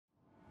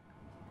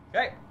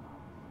Okay.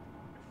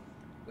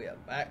 We are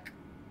back.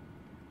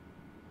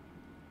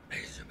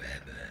 He's a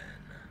Batman.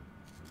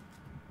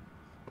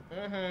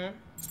 Remember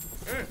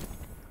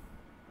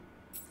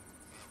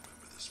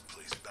this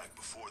place back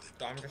before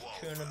they I'm built just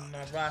the wall tuning around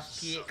my it. rice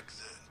kick. Sucked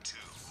then,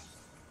 too.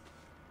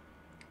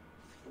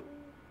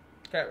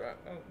 Okay, right.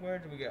 Oh, where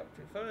did we get up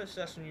to? Follow the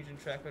assassin using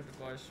tracker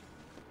device.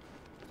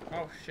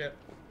 Oh shit.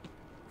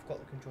 I've got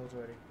the controls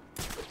already.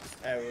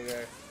 There we go.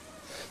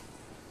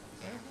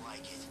 Don't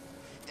like it.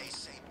 They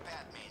say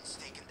Batman's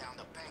taken down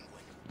the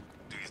Penguin.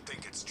 Do you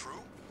think it's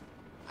true?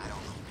 I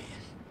don't know,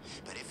 man.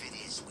 But if it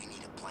is, we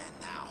need a plan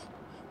now.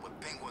 With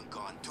Penguin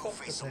gone, Fuck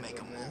Two-Face the will make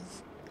a Penguin, man.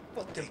 move.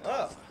 Fucked him Take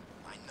up. over.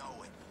 I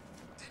know it.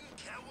 Didn't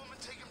Catwoman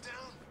take him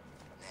down?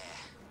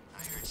 Nah,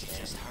 I heard she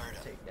just heard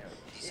him. Take down.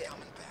 He's Yeah.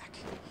 coming back.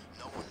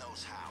 No one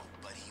knows how,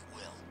 but he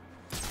will.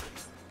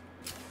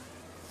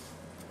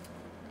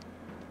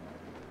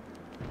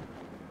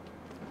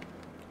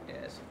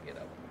 Yeah, so get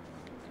up.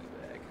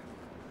 Teabag.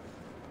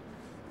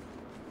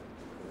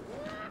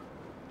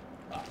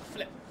 Ah,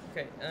 flip.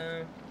 Okay,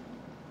 can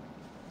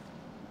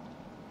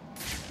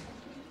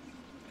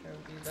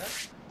we do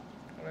that?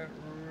 I don't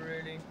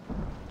really.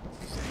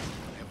 These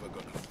ain't never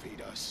gonna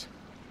feed us.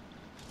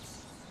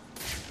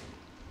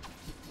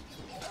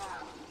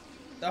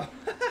 Oh.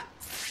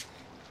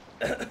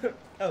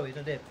 Oh, he's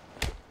not dead.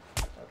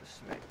 I'll just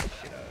smack the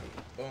shit out of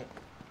him. Boom.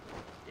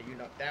 Yeah, you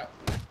knocked out.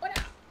 What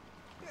up?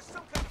 There's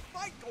some kind of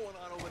fight going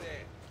on over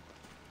there.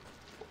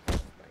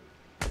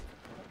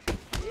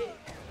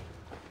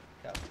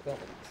 Got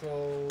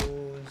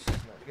controls. It's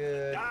not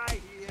good. Die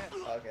here.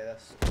 Okay,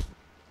 that's.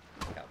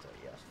 Counter,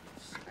 yes.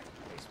 Smack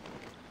the face.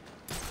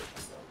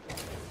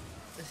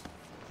 These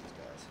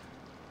guys.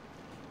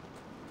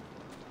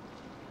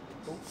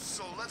 Oh.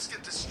 So let's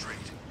get this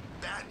straight.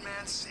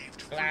 Batman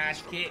saved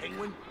Flash from kick.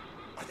 Penguin.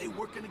 Are they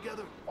working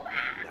together?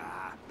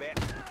 Nah, bet.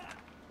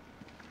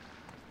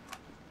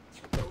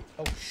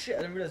 Oh shit,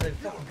 I didn't realize they had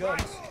fucking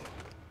guns.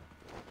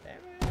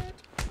 Damn it.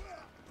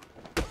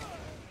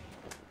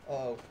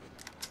 Oh.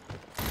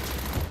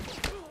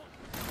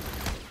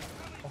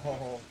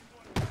 Oh.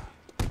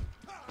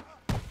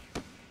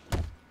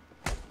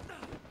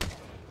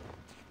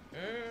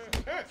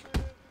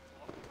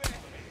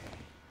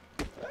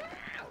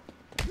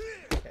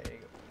 Okay, there you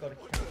go. Got a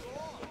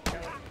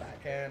count.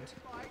 Backhand.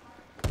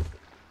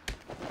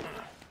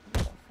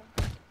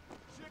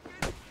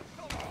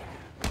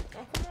 Oh,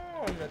 come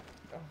on.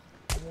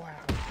 Oh,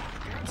 wow.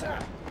 Counter.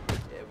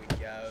 There we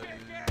go.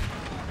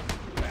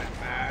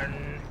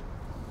 Batman.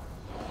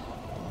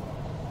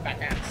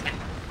 Backhand. Snap.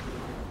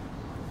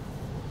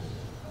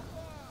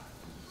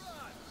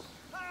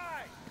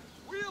 Hi!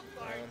 We'll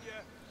find you.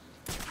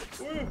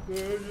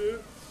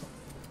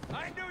 Oh,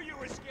 I knew you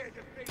were scared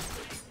to face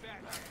me,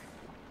 Batman.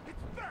 It's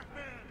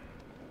Batman.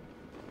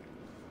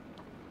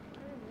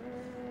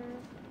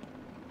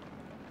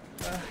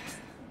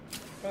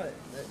 Right,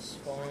 let's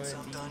find. Once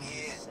I'm done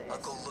here, I'll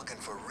go these. looking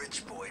for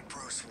rich boy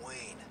Bruce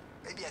Wayne.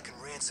 Maybe I can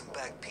ransom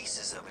back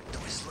pieces of him to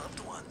his loved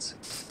ones.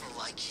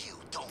 Like you,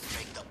 don't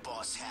make the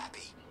boss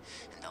happy.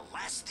 And the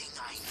last thing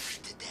I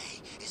need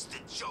today is the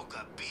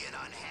Joker being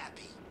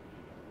unhappy.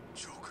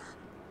 Joker?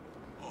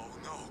 Oh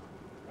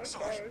no.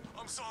 Sorry.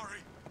 I'm sorry.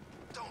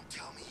 Don't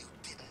tell me you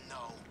didn't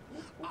know.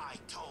 I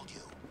told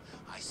you.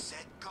 I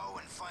said go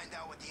and find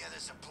out what the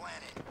others are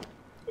planning.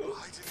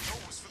 I didn't know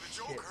it was for the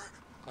Joker.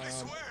 I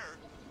swear.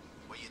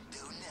 What you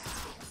do now,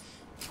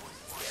 you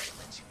wouldn't want to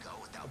let you go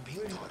without being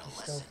really taught a like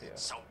lesson. stealthier.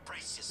 So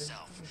brace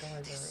yourself.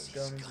 Guys This are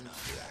is guns gonna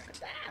and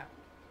hurt. ah,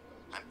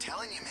 I'm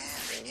telling you,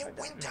 man, Yeah, it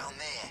went down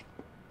there.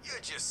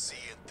 You're just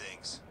seeing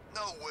things.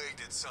 No way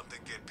did something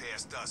get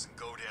past us and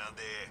go down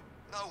there.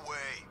 No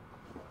way.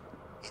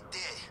 It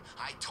did.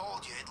 I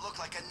told you, it looked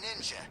like a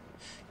ninja.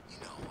 You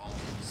know, all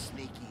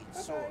sneaky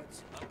and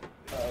swords.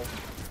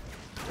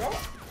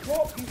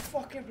 Drop, you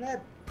fucking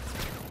pleb.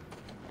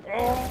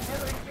 Oh,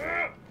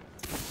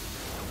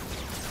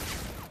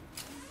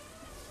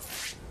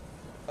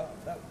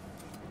 that.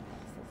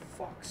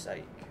 For fuck's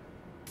sake.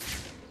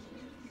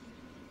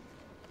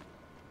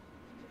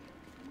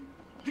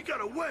 He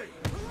got away.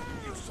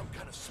 Use some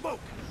kind of smoke.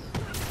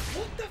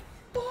 What the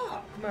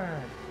fuck,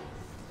 man?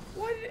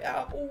 Why did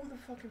out of all the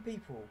fucking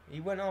people, he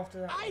went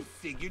after that? I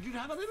figured you'd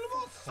have a little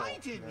more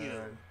fight in you.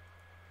 Man.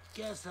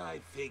 Guess I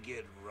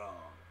figured wrong.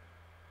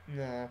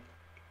 Nah.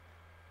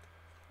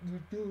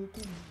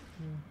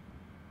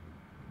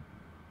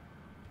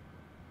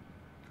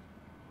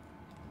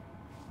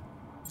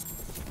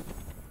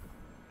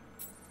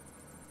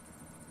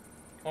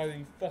 Are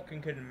you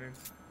fucking kidding me?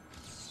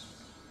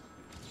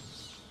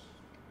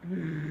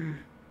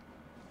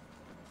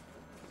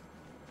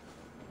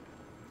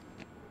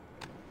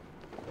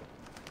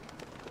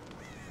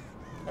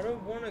 I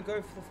don't want to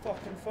go for the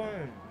fucking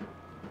phone.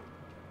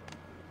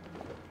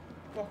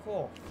 Fuck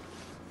off.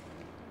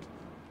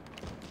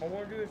 I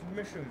want to do his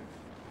mission.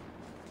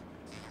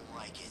 Didn't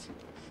like it.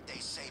 They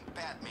say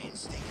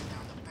Batman's taking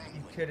down the You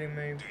Penguin. kidding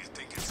me? Do you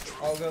think it's true?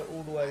 I'll go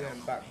all the way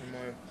and back from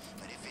home.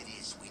 But if it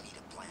is, we need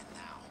a plan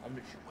now. I'm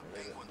literally With gonna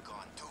leave it. Penguin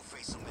gone,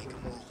 Two-Face will make a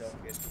Really move.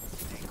 don't get-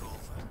 Take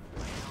over.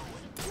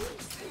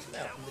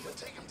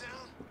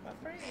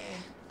 friend.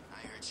 I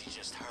heard she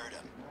just heard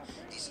him.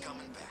 He's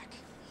coming back.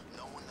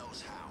 No one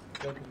knows how.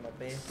 Joker's my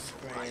best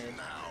friend. Right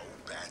now,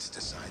 Bats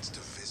decides to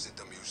visit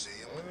the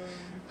museum.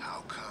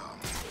 How come?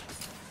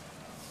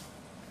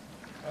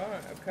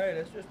 Alright, okay,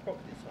 let's just pop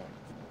this on.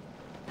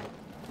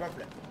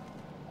 Lovely.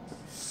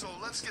 So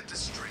let's get this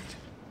straight.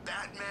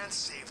 Batman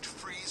saved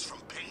Freeze from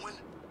Penguin?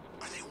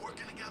 Are they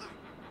working together?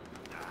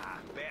 Nah,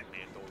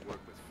 Batman don't work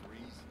with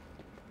Freeze.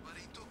 But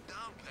he took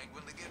down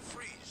Penguin to get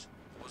Freeze.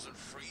 Wasn't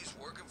Freeze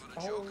working for the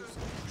Oh, Joker?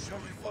 I'm Sure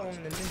he was.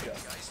 following the ninja.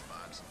 The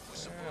icebox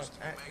was Yeah, supposed to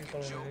be actually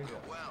making following the Joker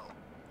ninja. well.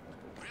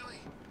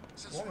 Really?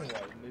 Since Wondering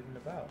when? why we're moving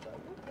about.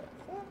 Like, what the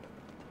fuck?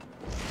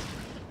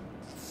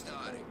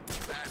 Starting.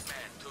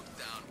 Batman took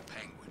down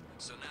Penguin.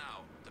 So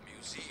now, the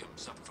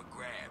museum's up for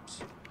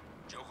grabs.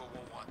 Joker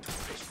won't want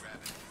Two-Face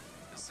grabbing it.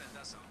 He'll send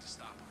us out to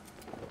stop him.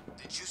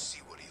 Did you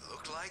see what he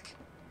looked like?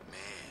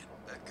 Man,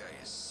 that guy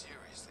is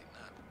seriously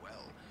not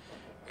well.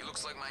 He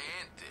looks like my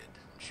aunt did.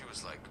 She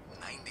was like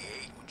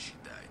 98 when she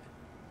died.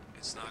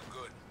 It's not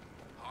good.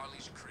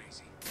 Harley's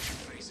crazy.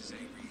 Two-Face is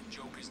angry and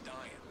Joker's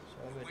dying. So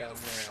we're We're down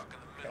the there. stuck in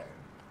the middle. Okay.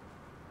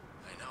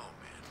 I know,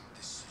 man.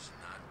 This is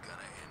not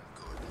gonna end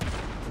good.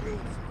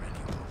 For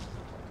anyone.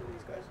 To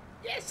these guys.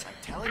 Yes! I'm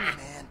telling you,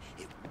 man.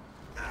 It...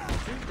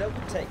 2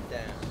 double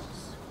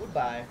takedowns.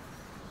 Goodbye.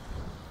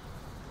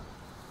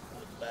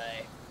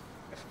 Goodbye.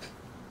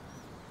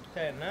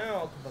 Okay, now I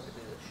can fucking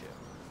do this shit.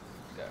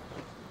 Let's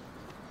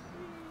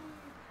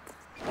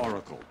go.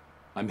 Oracle,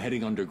 I'm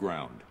heading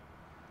underground.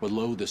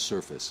 Below the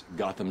surface,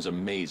 Gotham's a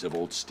maze of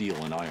old steel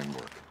and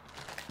ironwork.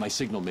 My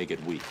signal may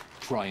get weak.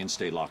 Try and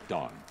stay locked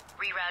on.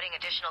 Rerouting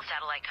additional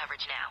satellite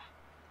coverage now.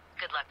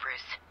 Good luck,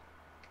 Bruce.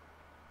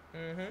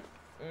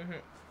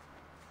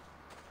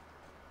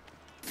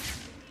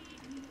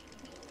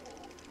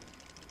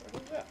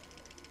 What was that?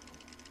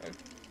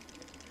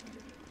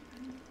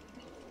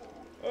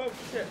 Oh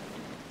shit.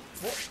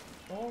 What?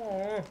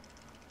 Oh.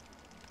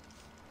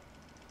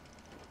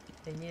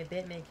 And yeah,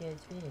 Batman can't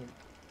swim.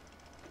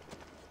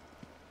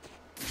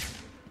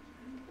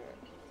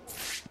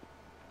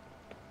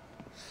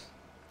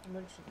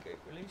 Emergency gate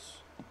release.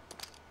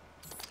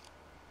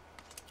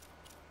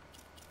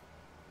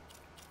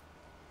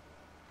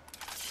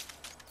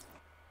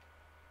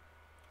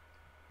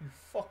 You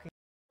fucking...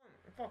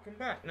 I'm fucking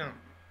back now.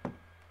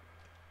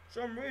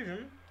 For some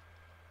reason,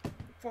 it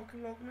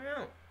fucking locked me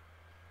out.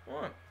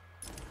 Alright.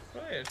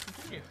 Play,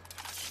 continue.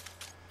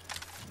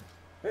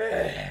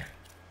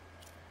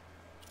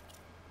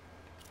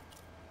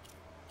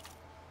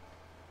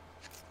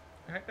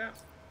 Hack that?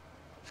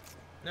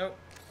 Nope.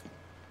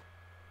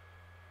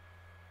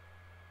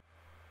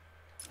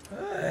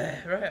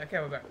 Right, okay,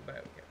 we're back,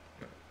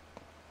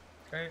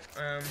 okay.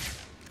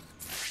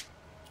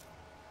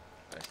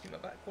 Let's keep my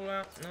back call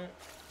out. No.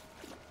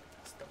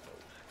 Stuff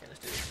over. Okay, let's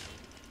do this.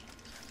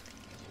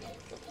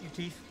 You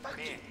teeth.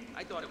 Man,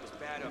 I thought it was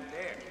bad up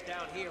there.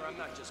 Down here, I'm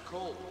not just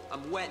cold.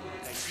 I'm wet,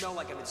 and I smell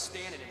like I've been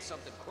standing in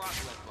something Croc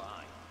left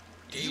behind.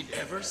 Do you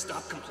ever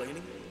stop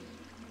complaining?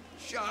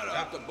 Shut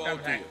up, the both of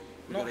Okay. you.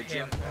 We Not gotta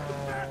him. jump.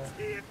 That's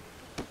it.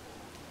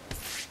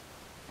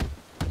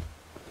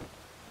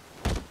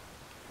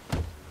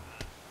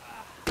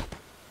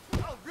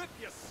 I'll rip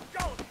your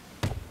skull.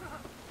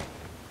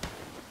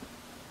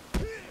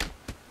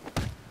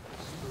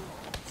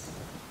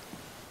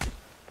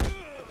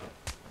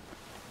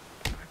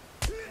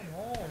 Come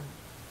on.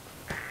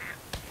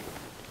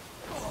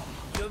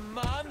 Your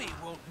mommy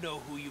won't know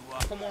who you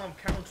are. Come on, I'm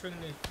countering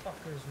these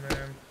fuckers,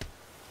 man.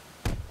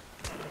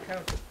 I'm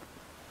countering.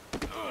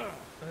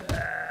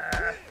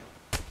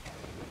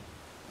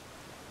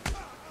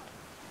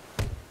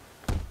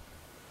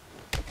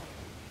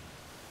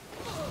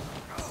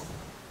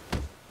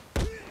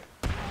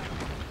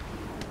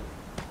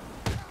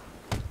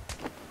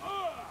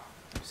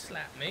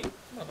 Slap me,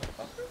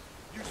 motherfucker.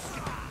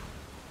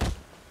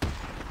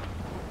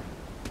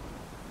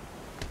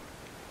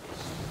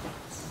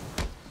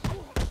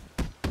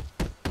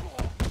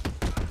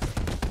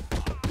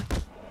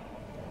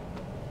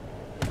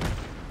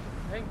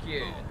 Thank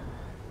you.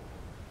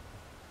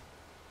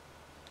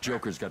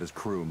 Joker's got his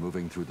crew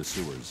moving through the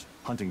sewers,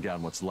 hunting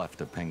down what's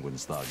left of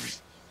Penguin's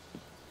thugs.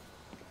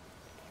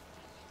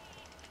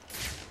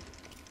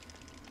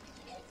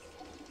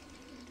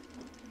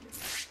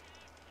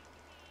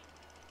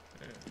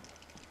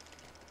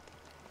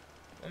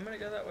 I'm gonna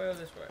go that way or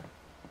this way.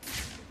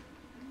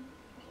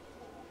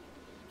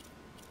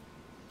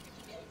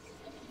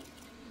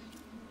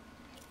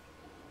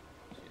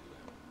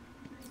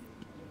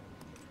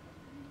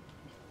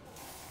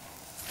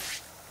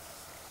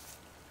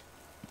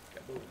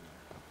 Kaboom.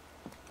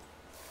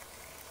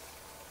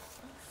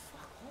 Oh,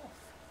 fuck off.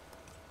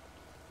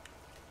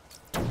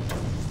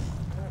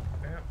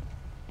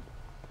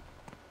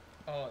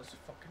 Oh, it's a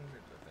fucking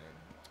Riddler thing.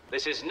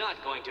 This is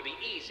not going to be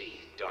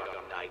easy, Dark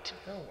Knight.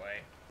 Go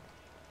away.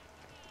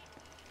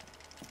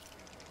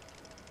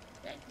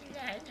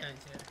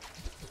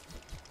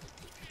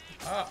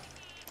 Ah.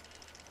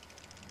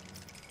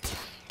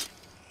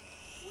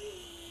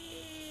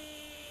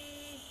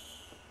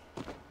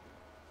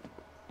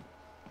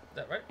 Is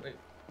that right? Wait.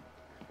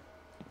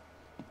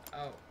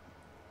 Oh.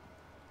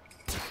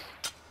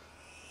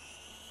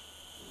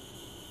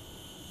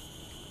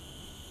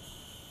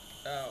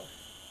 Oh.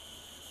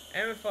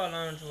 Amplify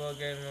lounge while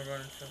game will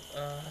run to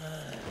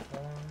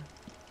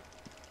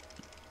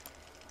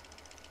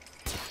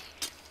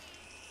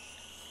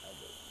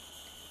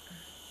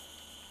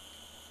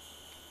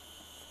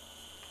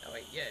oh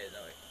wait, yeah, no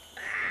wait.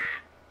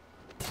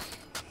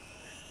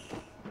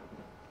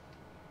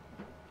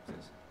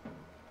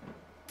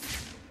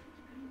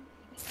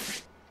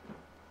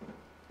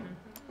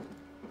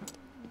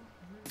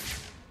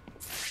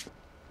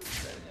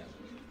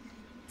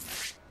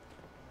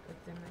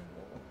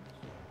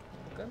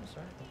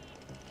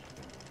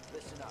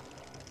 Listen up.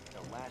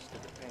 The last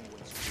of the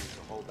Penguins crews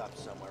will hold up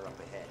somewhere up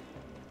ahead.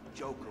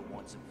 Joker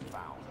wants him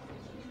found.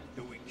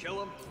 Do we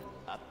kill him?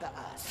 Up to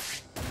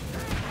us.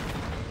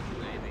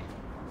 Maybe.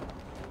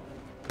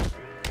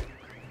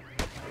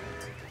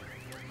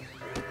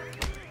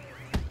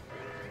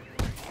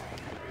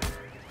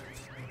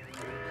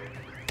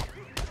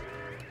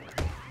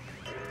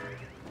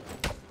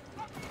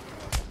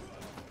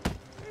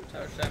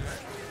 Touch that, man.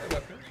 No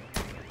weapons.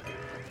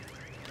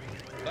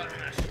 Button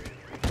mash.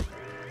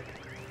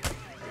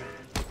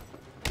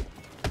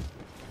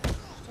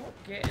 Stop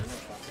getting the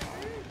fucking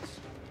heads.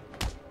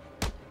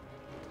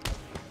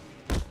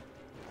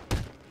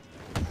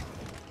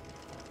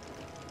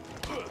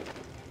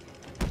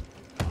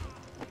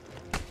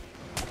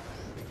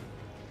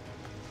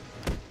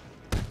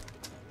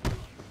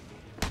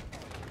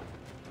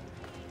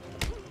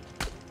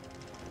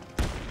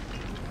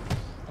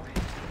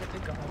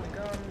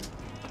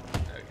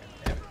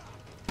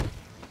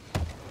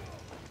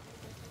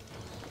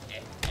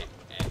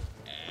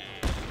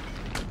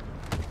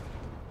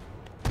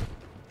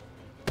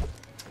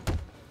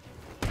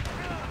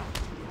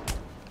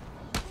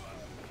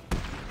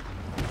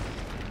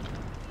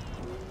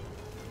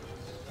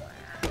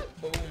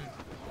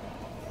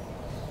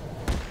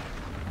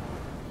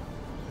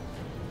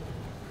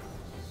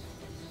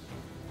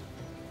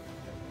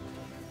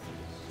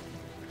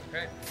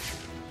 Okay.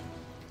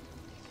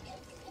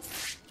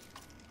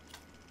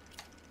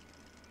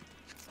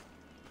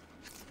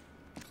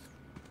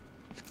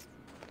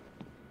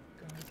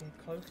 Gotta get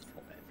close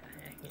for it.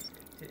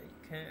 It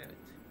can't.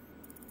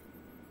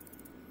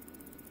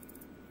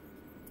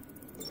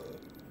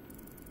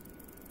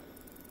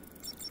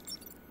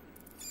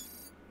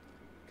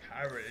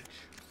 Courage.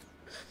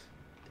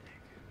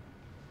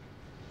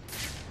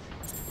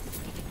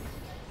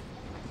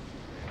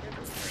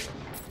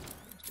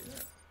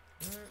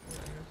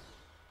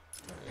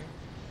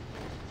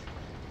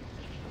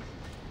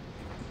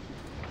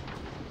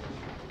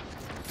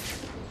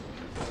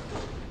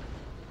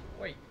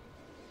 Wait.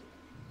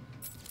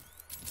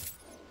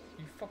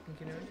 You fucking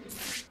kidding me?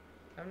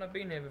 Haven't I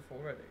been here before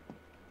already?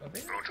 I've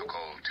been here before?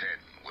 Protocol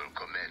 10 will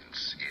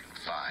commence in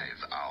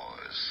 5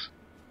 hours.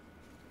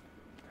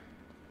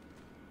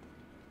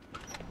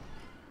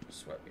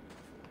 Sweat me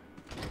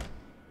before.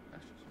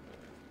 That's just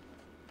annoying.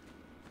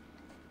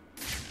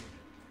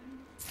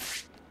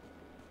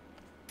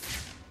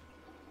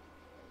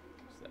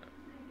 What's that?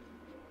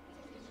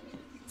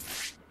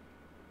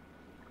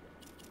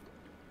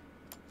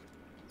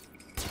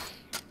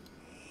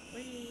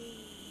 Whee!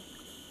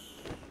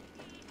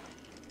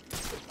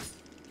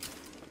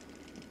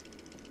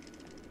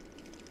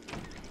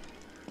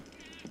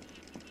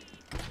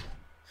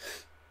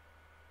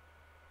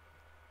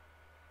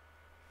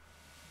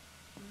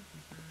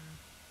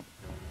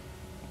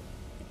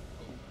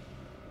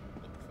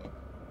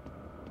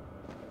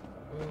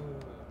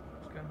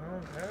 What's going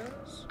on,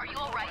 guys? Are you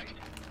alright?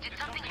 Did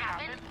something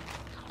happen?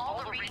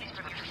 All the readings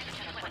from your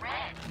system went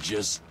red.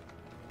 Just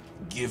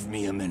give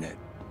me a minute.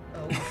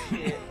 Oh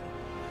shit.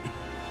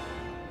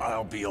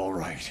 I'll be all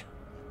right.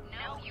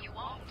 No, you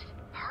won't.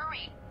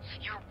 Hurry.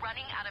 You're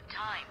running out of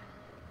time.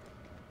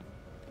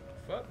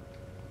 Fuck.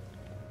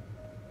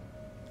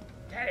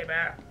 Teddy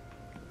bear.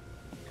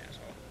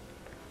 Asshole.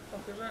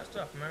 Fuck is that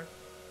stuff, man?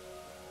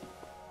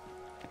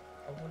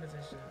 I wonder if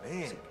this is.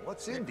 Man,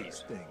 what's in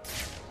these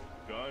things?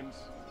 Guns,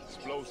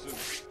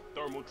 explosives,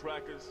 thermal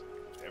trackers,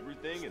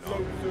 everything and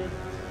all.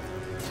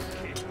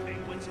 Kick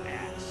Penguin's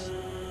ass.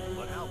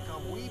 But how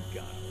come we've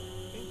got him?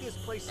 Ain't this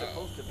place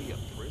supposed to be a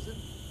prison?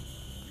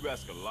 You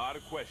ask a lot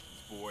of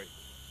questions, boy.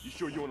 You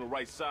sure you're on the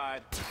right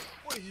side?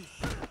 What are you...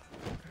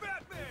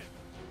 Batman!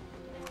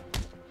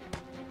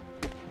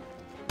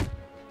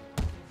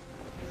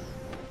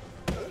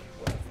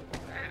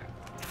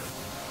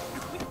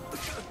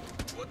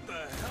 What the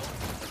hell?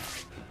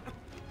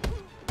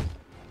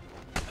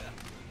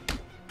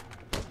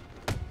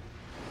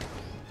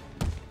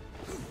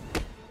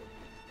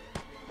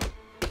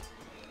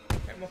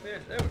 Come up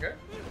here. There we go.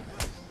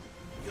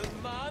 Your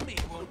mommy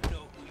won't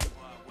know who you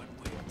are when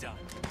we're done.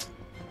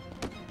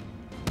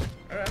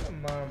 Alright,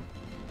 I'm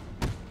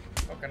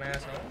fucking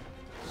asshole.